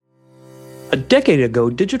A decade ago,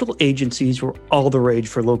 digital agencies were all the rage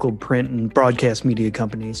for local print and broadcast media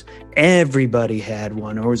companies. Everybody had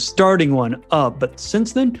one or was starting one up, but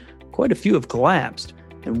since then, quite a few have collapsed,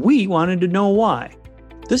 and we wanted to know why.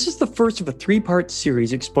 This is the first of a three-part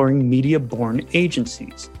series exploring Media-Borne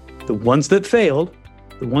agencies. The ones that failed,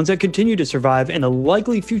 the ones that continue to survive, and a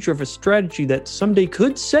likely future of a strategy that someday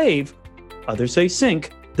could save, others say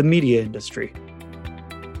sink, the media industry.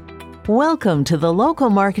 Welcome to the Local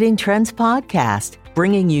Marketing Trends Podcast,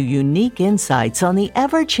 bringing you unique insights on the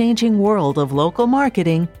ever-changing world of local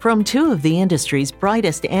marketing from two of the industry's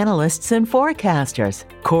brightest analysts and forecasters,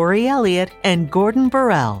 Corey Elliott and Gordon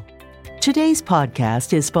Borrell. Today's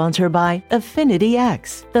podcast is sponsored by Affinity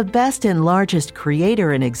X, the best and largest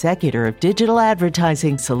creator and executor of digital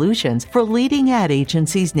advertising solutions for leading ad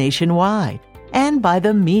agencies nationwide, and by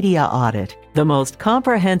the Media Audit, the most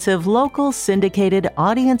comprehensive local syndicated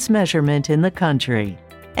audience measurement in the country.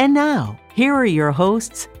 And now, here are your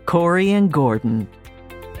hosts, Corey and Gordon.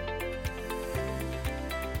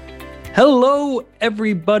 Hello,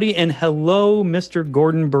 everybody, and hello, Mr.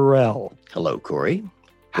 Gordon Borrell. Hello, Corey.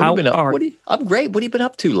 How are you? I'm great. What have you been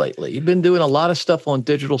up to lately? You've been doing a lot of stuff on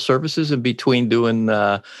digital services in between doing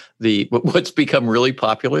what's become really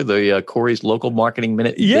popular, the Corey's Local Marketing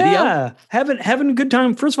Minute video. Yeah, having a good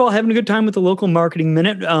time. First of all, having a good time with the Local Marketing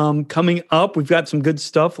Minute. Coming up, we've got some good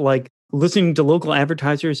stuff like listening to local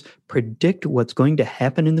advertisers predict what's going to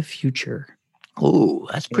happen in the future. Oh,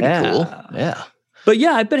 that's pretty cool. Yeah. But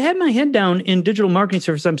yeah, I've been having my head down in digital marketing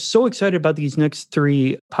services. I'm so excited about these next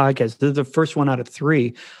three podcasts. This is the first one out of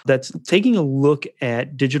three that's taking a look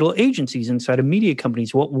at digital agencies inside of media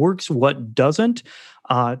companies, what works, what doesn't.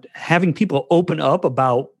 Having people open up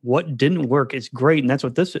about what didn't work is great, and that's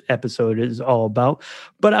what this episode is all about.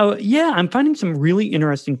 But I'm finding some really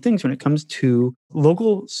interesting things when it comes to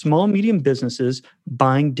local small, medium businesses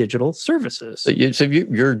buying digital services. So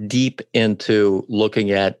you're deep into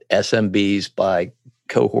looking at SMBs by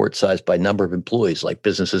cohort size by number of employees, like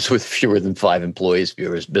businesses with fewer than 5 employees,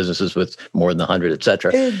 businesses with more than 100, et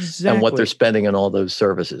cetera. Exactly. And what they're spending on all those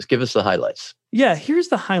services. Give us the highlights. Yeah, here's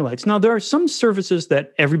the highlights. Now, there are some services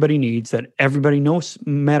that everybody needs, that everybody knows,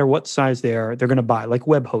 no matter what size they are, they're going to buy, like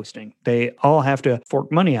web hosting. They all have to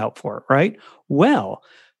fork money out for it, right? Well,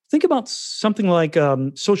 think about something like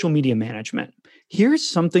social media management. Here's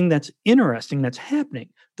something that's interesting that's happening.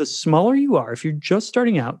 The smaller you are, if you're just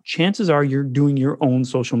starting out, chances are you're doing your own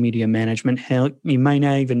social media management. Hell, you might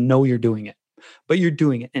not even know you're doing it, but you're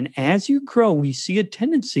doing it. And as you grow, we see a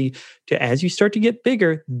tendency to, as you start to get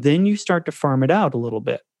bigger, then you start to farm it out a little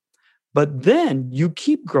bit. But then you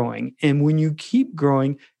keep growing. And when you keep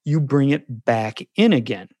growing, you bring it back in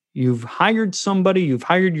again. You've hired somebody, you've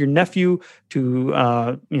hired your nephew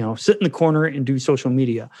to sit in the corner and do social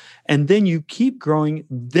media. And then you keep growing,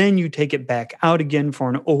 then you take it back out again for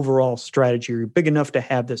an overall strategy. You're big enough to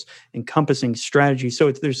have this encompassing strategy.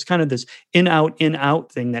 So there's kind of this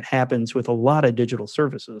in-out thing that happens with a lot of digital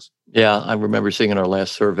services. Yeah, I remember seeing in our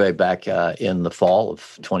last survey back in the fall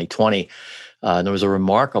of 2020, there was a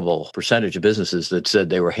remarkable percentage of businesses that said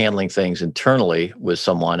they were handling things internally with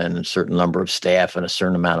someone and a certain number of staff and a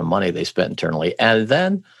certain amount of money they spent internally. And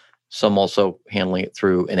then some also handling it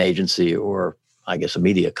through an agency or, I guess, a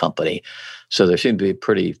media company. So there seemed to be a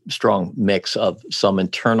pretty strong mix of some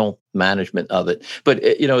internal management of it. But,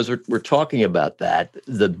 as we're talking about that,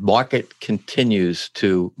 the market continues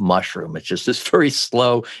to mushroom. It's just this very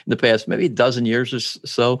slow in the past, maybe a dozen years or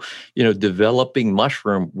so, developing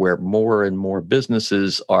mushroom where more and more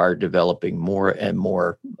businesses are developing more and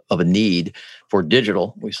more of a need for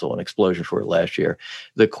digital. We saw an explosion for it last year.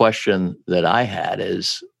 The question that I had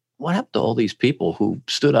is, what happened to all these people who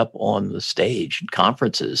stood up on the stage at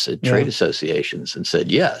conferences at trade associations and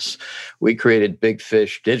said, yes, we created Big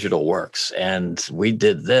Fish Digital Works and we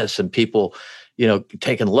did this, and people,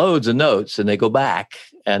 taking loads of notes, and they go back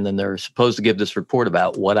and then they're supposed to give this report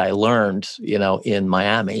about what I learned, in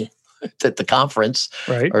Miami at the conference,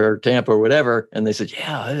 right, or Tampa or whatever. And they said,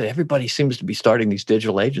 yeah, everybody seems to be starting these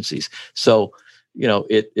digital agencies. So,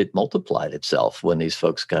 it multiplied itself when these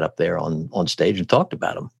folks got up there on stage and talked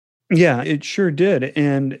about them. Yeah, it sure did.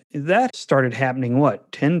 And that started happening,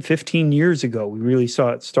 10, 15 years ago? We really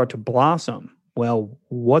saw it start to blossom. Well,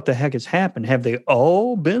 what the heck has happened? Have they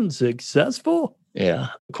all been successful? Yeah,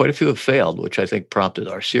 quite a few have failed, which I think prompted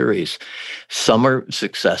our series. Some are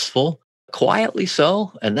successful, quietly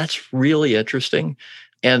so, and that's really interesting.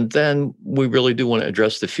 And then we really do want to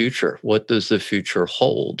address the future. What does the future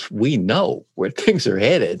hold? We know where things are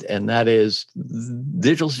headed, and that is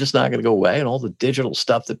digital's just not going to go away, and all the digital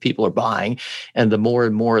stuff that people are buying, and the more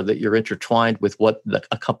and more that you're intertwined with what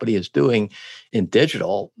a company is doing in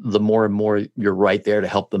digital, the more and more you're right there to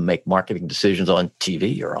help them make marketing decisions on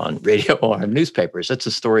TV or on radio or on newspapers. That's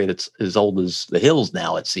a story that's as old as the hills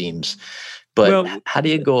now, it seems. But how do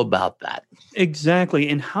you go about that? Exactly.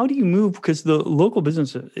 And how do you move? Because the local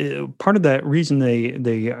business, part of that reason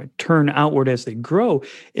they turn outward as they grow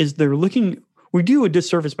is they're looking. We do a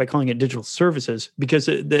disservice by calling it digital services because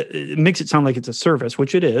it makes it sound like it's a service,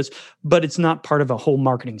 which it is, but it's not part of a whole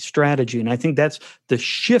marketing strategy. And I think that's the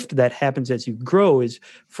shift that happens as you grow is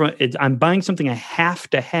from I'm buying something I have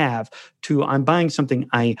to I'm buying something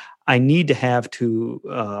I need to have to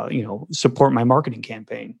support my marketing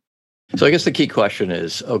campaign. So I guess the key question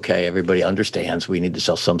is, okay, everybody understands we need to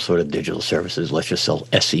sell some sort of digital services. Let's just sell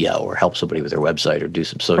SEO or help somebody with their website or do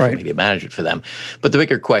some social media management for them. But the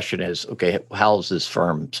bigger question is, okay, how is this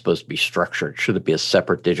firm supposed to be structured? Should it be a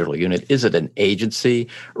separate digital unit? Is it an agency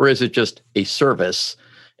or is it just a service,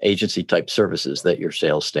 agency type services that your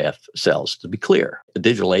sales staff sells? To be clear, a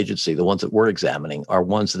digital agency, the ones that we're examining, are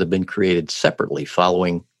ones that have been created separately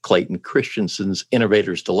following Clayton Christensen's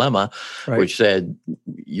Innovator's Dilemma, which said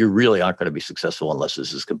you really aren't going to be successful unless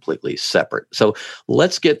this is completely separate. So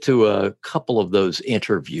let's get to a couple of those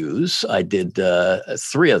interviews. I did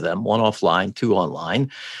 3 of them, 1 offline, 2 online,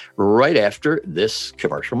 right after this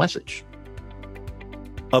commercial message.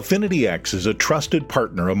 Affinity X is a trusted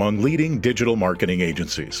partner among leading digital marketing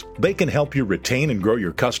agencies. They can help you retain and grow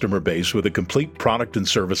your customer base with a complete product and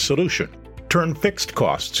service solution. Turn fixed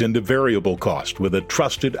costs into variable cost with a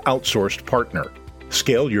trusted outsourced partner.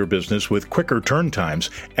 Scale your business with quicker turn times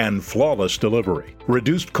and flawless delivery,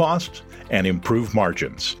 reduced costs, and improved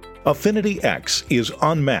margins. Affinity X is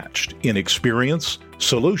unmatched in experience,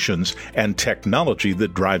 solutions, and technology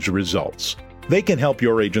that drives results. They can help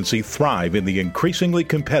your agency thrive in the increasingly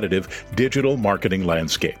competitive digital marketing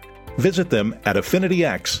landscape. Visit them at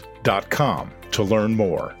affinityx.com to learn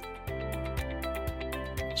more.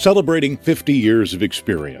 Celebrating 50 years of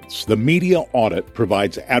experience, the Media Audit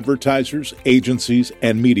provides advertisers, agencies,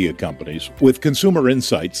 and media companies with consumer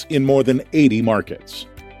insights in more than 80 markets.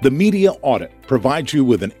 The Media Audit provides you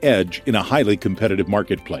with an edge in a highly competitive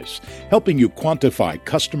marketplace, helping you quantify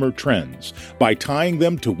customer trends by tying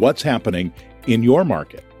them to what's happening in your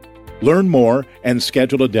market. Learn more and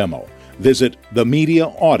schedule a demo. Visit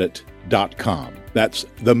themediaaudit.com. That's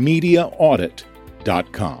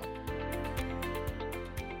themediaaudit.com.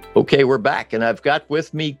 Okay, we're back, and I've got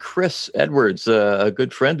with me Chris Edwards, a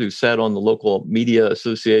good friend who sat on the local media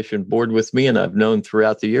association board with me, and I've known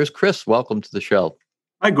throughout the years. Chris, welcome to the show.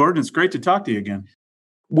 Hi, Gordon. It's great to talk to you again.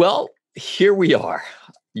 Well, here we are.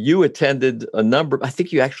 You attended I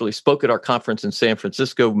think you actually spoke at our conference in San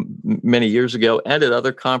Francisco many years ago and at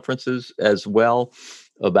other conferences as well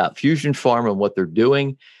about Fusion Farm and what they're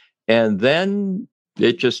doing. And then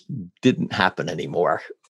it just didn't happen anymore.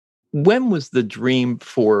 When was the dream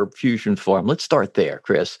for Fusion Farm? Let's start there,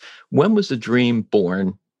 Chris. When was the dream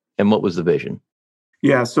born and what was the vision?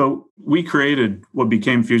 Yeah, so we created what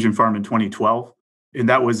became Fusion Farm in 2012. And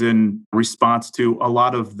that was in response to a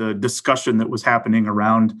lot of the discussion that was happening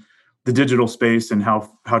around the digital space and how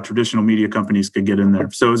traditional media companies could get in there.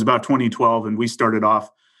 So it was about 2012, and we started off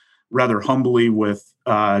rather humbly with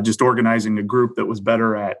just organizing a group that was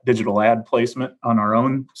better at digital ad placement on our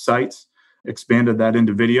own sites. Expanded that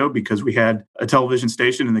into video because we had a television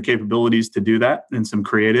station and the capabilities to do that and some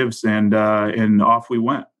creatives, and off we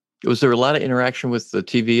went. Was there a lot of interaction with the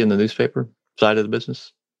TV and the newspaper side of the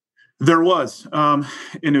business? There was, and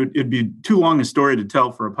it'd be too long a story to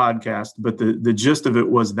tell for a podcast, but the gist of it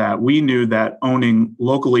was that we knew that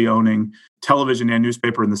locally owning television and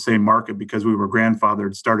newspaper in the same market, because we were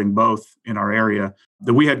grandfathered starting both in our area,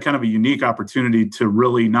 that we had kind of a unique opportunity to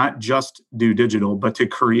really not just do digital, but to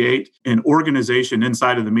create an organization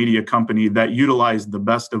inside of the media company that utilized the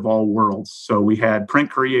best of all worlds. So we had print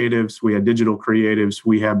creatives, we had digital creatives,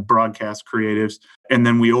 we had broadcast creatives, and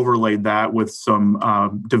then we overlaid that with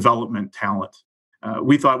some development talent.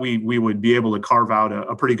 We thought we would be able to carve out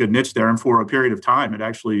a pretty good niche there, and for a period of time, it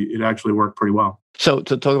actually worked pretty well. So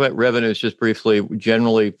to talk about revenues just briefly,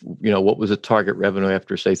 generally, what was the target revenue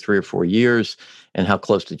after, say, 3 or 4 years, and how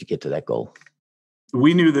close did you get to that goal?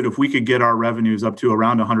 We knew that if we could get our revenues up to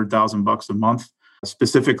around $100,000 a month,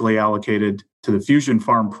 specifically allocated to the Fusion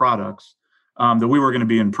Farm products, that we were going to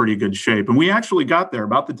be in pretty good shape. And we actually got there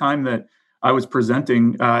about the time that I was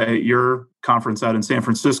presenting at your conference out in San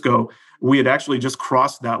Francisco. We had actually just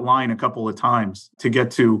crossed that line a couple of times to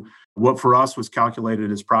get to what for us was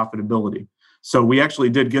calculated as profitability. So we actually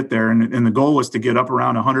did get there, and the goal was to get up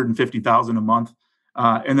around 150,000 a month,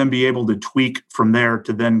 and then be able to tweak from there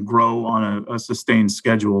to then grow on a sustained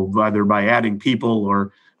schedule, either by adding people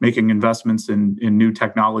or making investments in new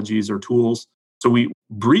technologies or tools. So we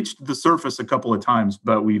breached the surface a couple of times,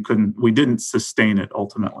 but we didn't sustain it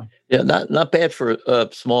ultimately. Yeah, not bad for a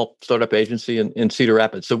small startup agency in Cedar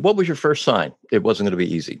Rapids. So what was your first sign? It wasn't going to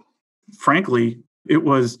be easy. Frankly, it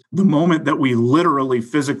was the moment that we literally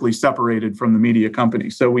physically separated from the media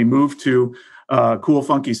company. So we moved to a cool,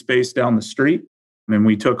 funky space down the street. And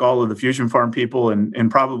we took all of the Fusion Farm people and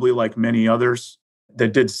probably like many others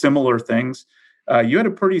that did similar things. You had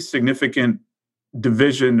a pretty significant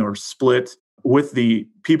division or split with the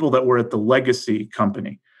people that were at the legacy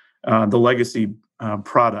company, the legacy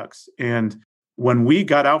products. And when we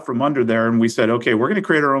got out from under there and we said, okay, we're going to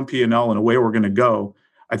create our own P&L and away we're going to go,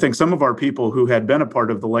 I think some of our people who had been a part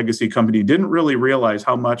of the legacy company didn't really realize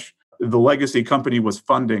how much the legacy company was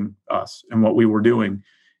funding us and what we were doing.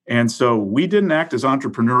 And so we didn't act as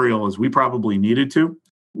entrepreneurial as we probably needed to.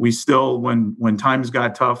 We still, when times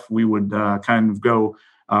got tough, we would kind of go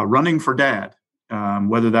running for dad,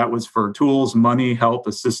 whether that was for tools, money, help,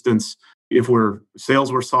 assistance. If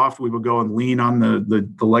sales were soft, we would go and lean on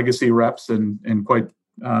the legacy reps. And quite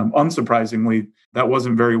unsurprisingly, that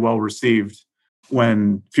wasn't very well received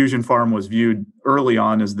when Fusion Farm was viewed early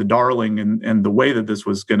on as the darling and the way that this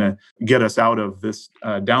was going to get us out of this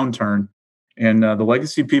downturn. And the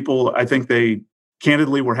legacy people, I think they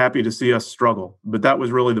candidly were happy to see us struggle. But that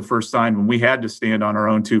was really the first sign when we had to stand on our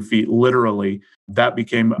own 2 feet. Literally, that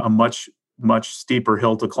became a much, much steeper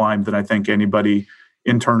hill to climb than I think anybody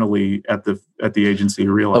internally at the agency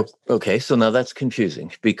realized. Oh, okay, so now that's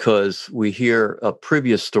confusing because we hear a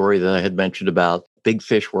previous story that I had mentioned about Big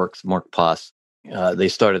Fish Works, Mark Poss. They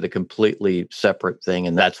started a completely separate thing,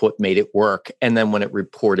 and that's what made it work. And then when it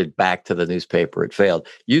reported back to the newspaper, it failed.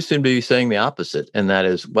 You seem to be saying the opposite, and that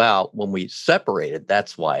is, wow, when we separated,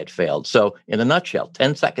 that's why it failed. So in a nutshell,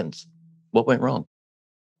 10 seconds, what went wrong?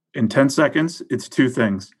 In 10 seconds, it's two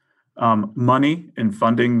things. Money and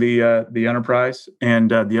funding the enterprise. And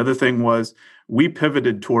the other thing was we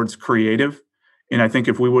pivoted towards creative. And I think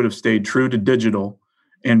if we would have stayed true to digital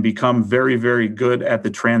and become very, very good at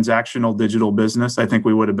the transactional digital business, I think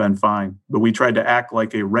we would have been fine. But we tried to act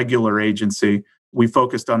like a regular agency. We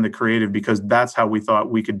focused on the creative because that's how we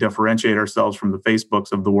thought we could differentiate ourselves from the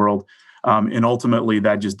Facebooks of the world. And ultimately,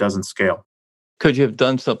 that just doesn't scale. Could you have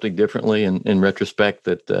done something differently in retrospect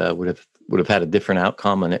that would have had a different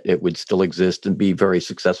outcome and it would still exist and be very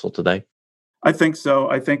successful today? I think so.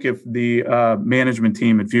 I think if the management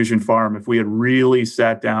team at Fusion Farm, if we had really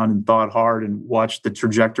sat down and thought hard and watched the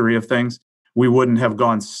trajectory of things, we wouldn't have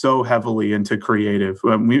gone so heavily into creative.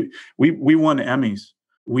 We won Emmys.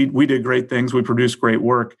 We did great things. We produced great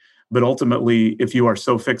work. But ultimately, if you are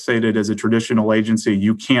so fixated as a traditional agency,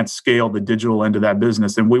 you can't scale the digital end of that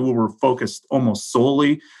business. And we were focused almost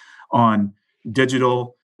solely on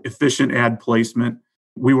digital, efficient ad placement.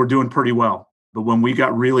 We were doing pretty well. But when we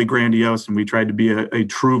got really grandiose and we tried to be a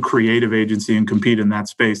true creative agency and compete in that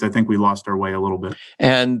space, I think we lost our way a little bit.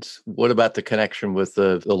 And what about the connection with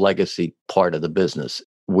the legacy part of the business?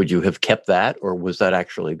 Would you have kept that, or was that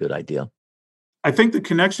actually a good idea? I think the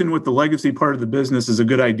connection with the legacy part of the business is a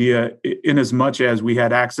good idea in as much as we had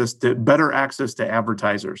better access to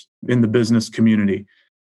advertisers in the business community.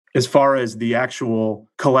 As far as the actual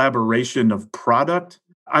collaboration of product,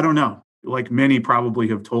 I don't know. Like many probably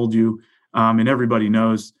have told you, and everybody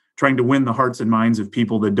knows, trying to win the hearts and minds of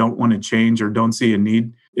people that don't want to change or don't see a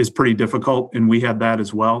need is pretty difficult. And we had that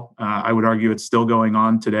as well. I would argue it's still going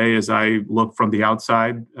on today as I look from the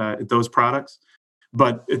outside at those products.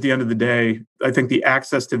 But at the end of the day, I think the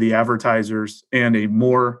access to the advertisers and a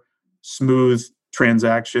more smooth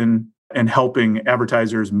transaction and helping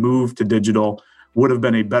advertisers move to digital would have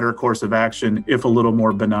been a better course of action if a little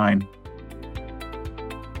more benign.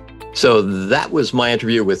 So that was my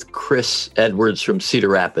interview with Chris Edwards from Cedar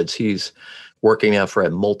Rapids. He's working now for a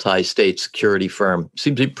multi-state security firm.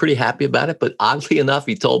 Seems to be pretty happy about it, but oddly enough,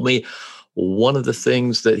 he told me one of the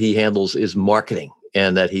things that he handles is marketing,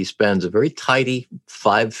 and that he spends a very tidy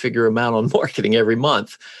 5-figure amount on marketing every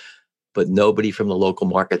month, but nobody from the local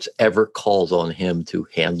markets ever calls on him to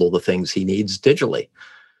handle the things he needs digitally.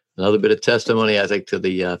 Another bit of testimony, I think, to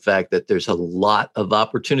the fact that there's a lot of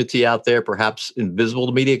opportunity out there, perhaps invisible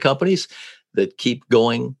to media companies, that keep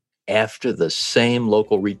going after the same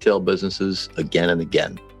local retail businesses again and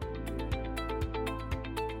again.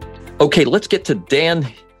 Okay, let's get to Dan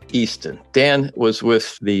Easton. Dan was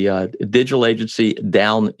with the digital agency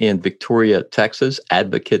down in Victoria, Texas,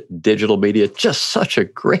 Advocate Digital Media. Just such a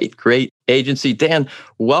great agency. Dan,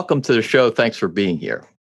 welcome to the show. Thanks for being here.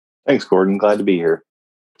 Thanks, Gordon. Glad to be here.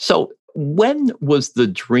 So when was the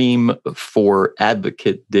dream for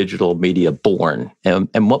Advocate Digital Media born, and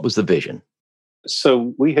what was the vision?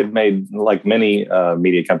 So we had made, like many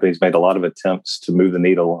media companies, made a lot of attempts to move the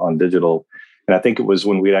needle on digital. And I think it was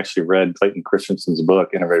when we'd actually read Clayton Christensen's book,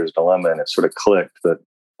 Innovator's Dilemma, and it sort of clicked that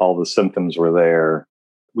all the symptoms were there.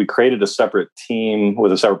 We created a separate team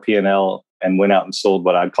with a separate P&L and went out and sold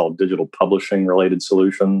what I'd call digital publishing related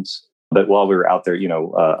solutions. But while we were out there,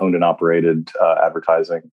 owned and operated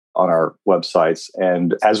advertising on our websites.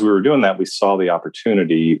 And as we were doing that, we saw the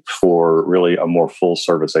opportunity for really a more full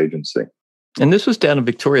service agency. And this was down in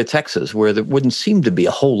Victoria, Texas, where there wouldn't seem to be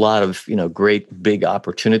a whole lot of, great big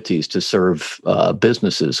opportunities to serve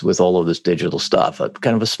businesses with all of this digital stuff.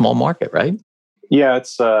 Kind of a small market, right? Yeah,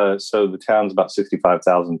 it's so the town's about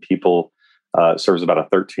 65,000 people, serves about a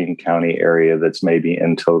 13 county area that's maybe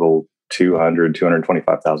in total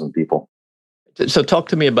 225,000 people. So talk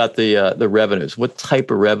to me about the revenues. What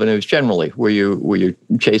type of revenues generally were you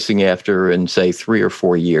chasing after in, say, 3 or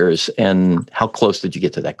 4 years? And how close did you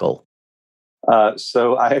get to that goal?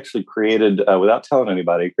 So I actually created, without telling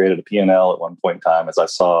anybody, created a P&L at one point in time as I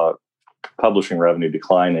saw publishing revenue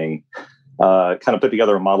declining, kind of put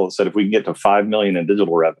together a model that said if we can get to 5 million in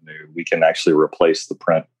digital revenue, we can actually replace the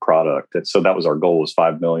print product. And so that was our goal, was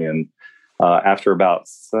 5 million. After about,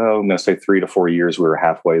 I'm going to say 3 to 4 years, we were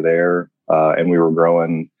halfway there, and we were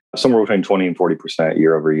growing somewhere between 20 and 40%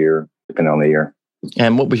 year over year, depending on the year.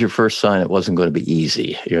 And what was your first sign it wasn't going to be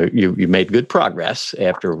easy? You made good progress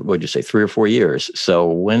after, what'd you say, 3 or 4 years. So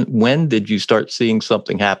when did you start seeing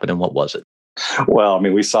something happen, and what was it? Well,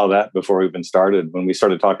 we saw that before we even started. When we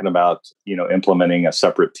started talking about, implementing a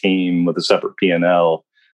separate team with a separate P&L,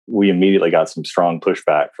 we immediately got some strong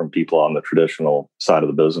pushback from people on the traditional side of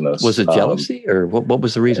the business. Was it jealousy, or what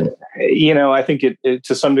was the reason? I think it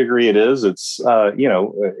to some degree it is. It's,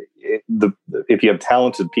 if you have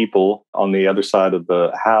talented people on the other side of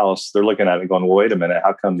the house, they're looking at it going, well, wait a minute,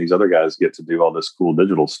 how come these other guys get to do all this cool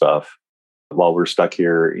digital stuff while we're stuck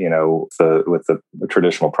here, with the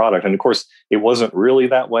traditional product? And of course, it wasn't really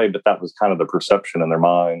that way, but that was kind of the perception in their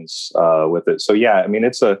minds with it. So yeah,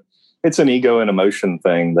 it's an ego and emotion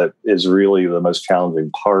thing that is really the most challenging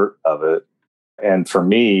part of it. And for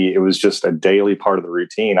me, it was just a daily part of the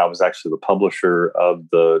routine. I was actually the publisher of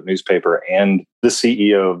the newspaper and the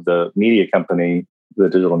CEO of the media company, the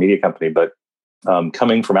digital media company. But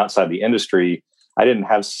coming from outside the industry, I didn't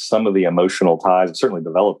have some of the emotional ties. I certainly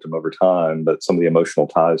developed them over time, but some of the emotional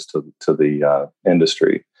ties to the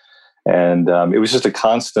industry. And it was just a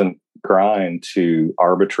constant grind to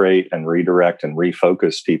arbitrate and redirect and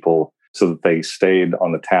refocus people so that they stayed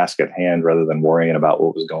on the task at hand rather than worrying about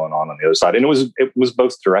what was going on the other side. And it was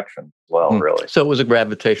both directions as well, really. So it was a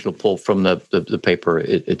gravitational pull from the paper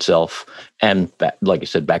itself and, like you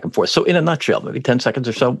said, back and forth. So in a nutshell, maybe 10 seconds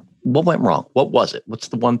or so, what went wrong? What was it? What's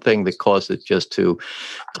the one thing that caused it just to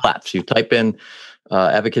collapse? You type in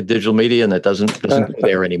Advocate Digital Media and it doesn't go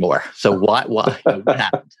there anymore. So why? What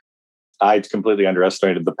happened? I completely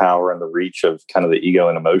underestimated the power and the reach of kind of the ego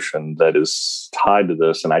and emotion that is tied to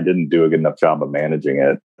this, and I didn't do a good enough job of managing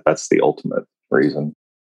it. That's the ultimate reason.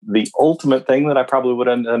 The ultimate thing that I probably would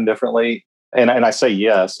have done differently, and I say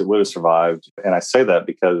yes, it would have survived. And I say that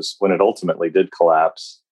because when it ultimately did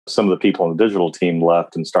collapse, some of the people on the digital team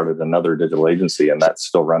left and started another digital agency, and that's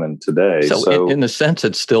still running today. So in a sense,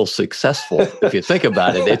 it's still successful. If you think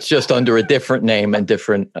about it, it's just under a different name and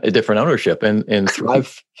different ownership and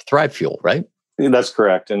Thrive Fuel, right? That's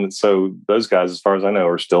correct. And so those guys, as far as I know,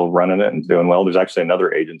 are still running it and doing well. There's actually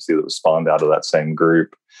another agency that was spawned out of that same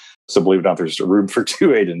group. So believe it or not, there's room for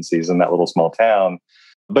 2 agencies in that little small town.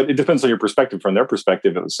 But it depends on your perspective. From their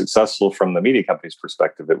perspective, it was successful. From the media company's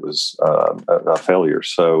perspective, it was a failure.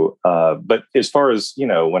 So, but as far as,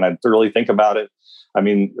 when I really think about it,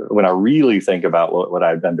 when I really think about what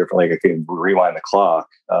I've done differently, I can rewind the clock.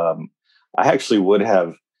 I actually would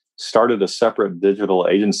have started a separate digital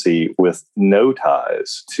agency with no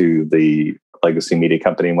ties to the legacy media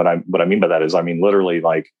company. And what I mean by that is, literally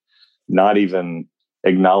like not even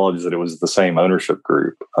acknowledge that it was the same ownership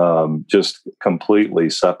group, just completely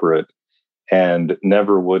separate, and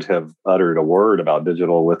never would have uttered a word about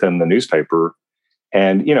digital within the newspaper.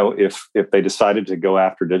 And, if they decided to go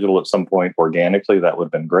after digital at some point organically, that would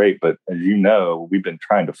have been great. But as you know, we've been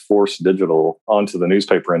trying to force digital onto the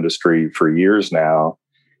newspaper industry for years now.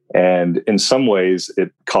 And in some ways,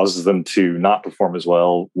 it causes them to not perform as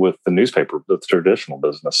well with the newspaper, the traditional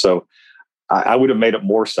business. So I would have made it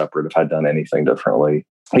more separate if I'd done anything differently.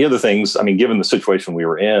 The other things, I mean, given the situation we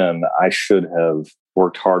were in, I should have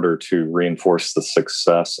worked harder to reinforce the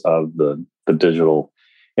success of the digital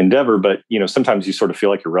endeavor. But, sometimes you sort of feel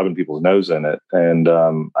like you're rubbing people's nose in it. And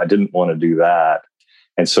I didn't want to do that.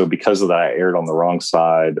 And so because of that, I erred on the wrong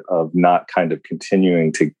side of not kind of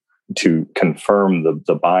continuing to confirm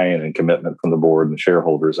the buy-in and commitment from the board and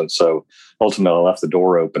shareholders. And so ultimately I left the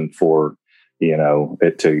door open for,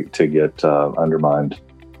 it to get undermined.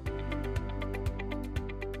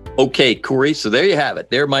 Okay, Corey. So there you have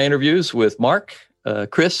it. There are my interviews with Mark,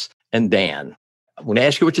 Chris, and Dan. I'm going to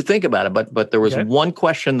ask you what you think about it, but there was one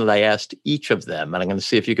question that I asked each of them, and I'm going to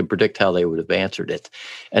see if you can predict how they would have answered it.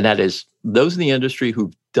 And that is, those in the industry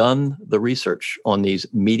who've done the research on these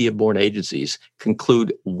media-borne agencies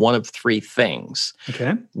conclude one of three things.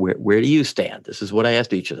 Okay. Where do you stand? This is what I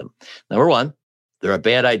asked each of them. Number one, they're a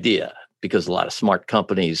bad idea because a lot of smart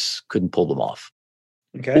companies couldn't pull them off.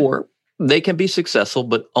 Okay. Or they can be successful,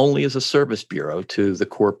 but only as a service bureau to the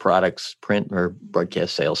core products, print or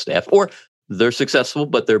broadcast sales staff. Or they're successful,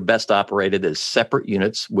 but they're best operated as separate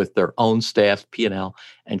units with their own staff, P&L,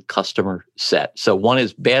 and customer set. So one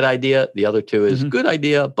is bad idea. The other two is good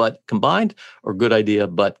idea, but combined, or good idea,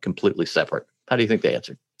 but completely separate. How do you think they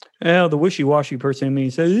answered? Well, the wishy-washy person in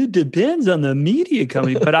me says, it depends on the media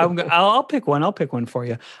company, but I'll pick one. I'll pick one for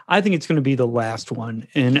you. I think it's going to be the last one,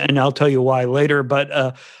 and I'll tell you why later, but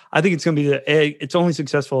I think it's going to be it's only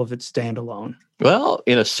successful if it's standalone. Well,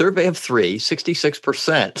 in a survey of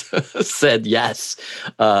 66% said yes,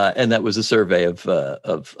 and that was a survey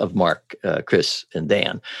of Mark, Chris, and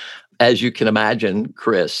Dan. As you can imagine,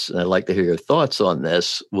 Chris, and I'd like to hear your thoughts on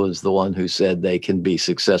this, was the one who said they can be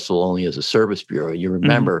successful only as a service bureau. You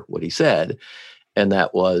remember what he said, and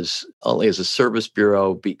that was only as a service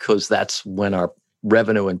bureau because that's when our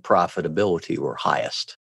revenue and profitability were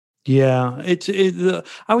highest. Yeah,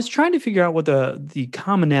 I was trying to figure out what the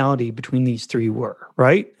commonality between these three were,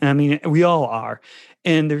 right? I mean, we all are.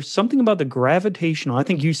 And there's something about the gravitational, I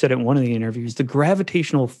think you said it in one of the interviews, the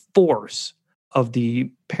gravitational force of the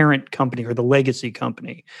parent company or the legacy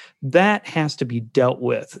company. That has to be dealt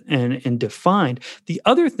with and defined. The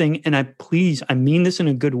other thing, and I mean this in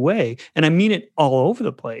a good way, and I mean it all over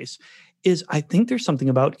the place, is I think there's something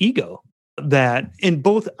about ego that in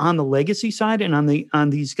both on the legacy side and on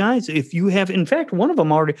these guys, if you have, in fact, one of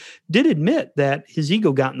them already did admit that his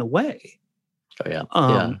ego got in the way. Oh, yeah.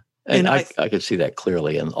 Yeah. And I could see that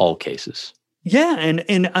clearly in all cases. Yeah,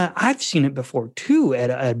 and I've seen it before too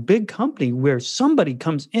at a big company where somebody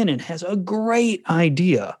comes in and has a great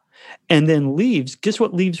idea and then leaves. Guess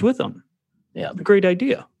what leaves with them? Yeah, a great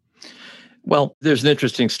idea. Well, there's an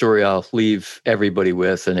interesting story I'll leave everybody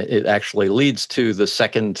with, and it actually leads to the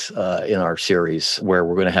second in our series where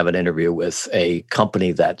we're going to have an interview with a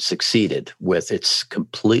company that succeeded with its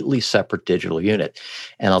completely separate digital unit.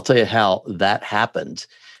 And I'll tell you how that happened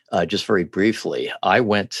just very briefly. I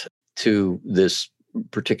went to this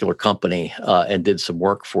particular company and did some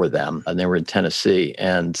work for them, and they were in Tennessee.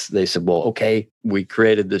 And they said, well, okay, we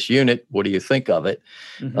created this unit. What do you think of it?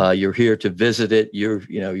 You're here to visit it. You're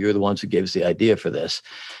the ones who gave us the idea for this.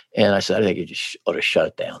 And I said, I think you just ought to shut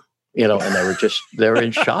it down. And they were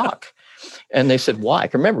in shock. And they said, why? I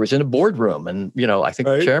can remember it was in a boardroom. And, I think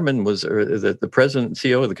the chairman was, or the president and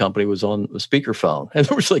CEO of the company was on the speakerphone. And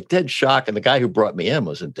there was like dead shock. And the guy who brought me in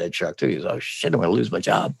was in dead shock too. He was, oh shit, I'm going to lose my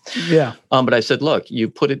job. Yeah. But I said, look,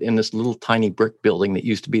 you put it in this little tiny brick building that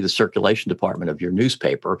used to be the circulation department of your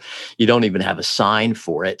newspaper. You don't even have a sign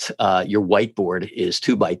for it. Your whiteboard is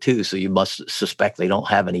 2x2. So you must suspect they don't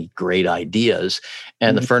have any great ideas.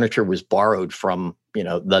 And the furniture was borrowed from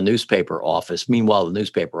the newspaper office. Meanwhile, the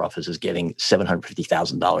newspaper office is getting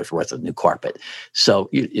 $750,000 worth of new carpet. So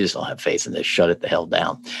you just don't have faith in this. Shut it the hell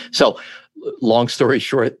down. So long story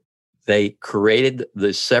short, they created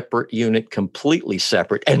the separate unit completely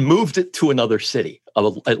separate and moved it to another city, a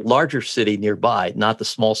larger city nearby, not the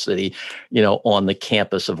small city, on the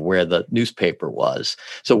campus of where the newspaper was.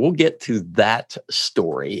 So we'll get to that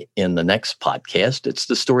story in the next podcast. It's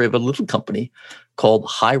the story of a little company called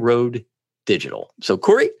High Road Digital. So,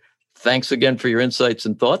 Corey, thanks again for your insights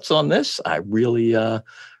and thoughts on this. I really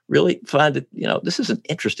find it, this is an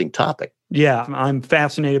interesting topic. Yeah, I'm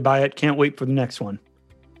fascinated by it. Can't wait for the next one.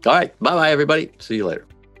 All right. Bye-bye, everybody. See you later.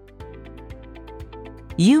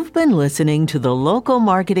 You've been listening to the Local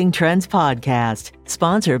Marketing Trends Podcast,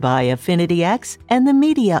 sponsored by Affinity X and the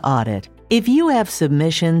Media Audit. If you have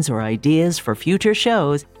submissions or ideas for future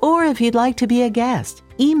shows, or if you'd like to be a guest,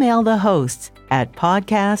 email the hosts at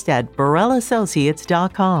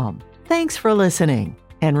podcast@BorrellAssociates.com. Thanks for listening.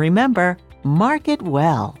 And remember, market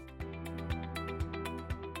well.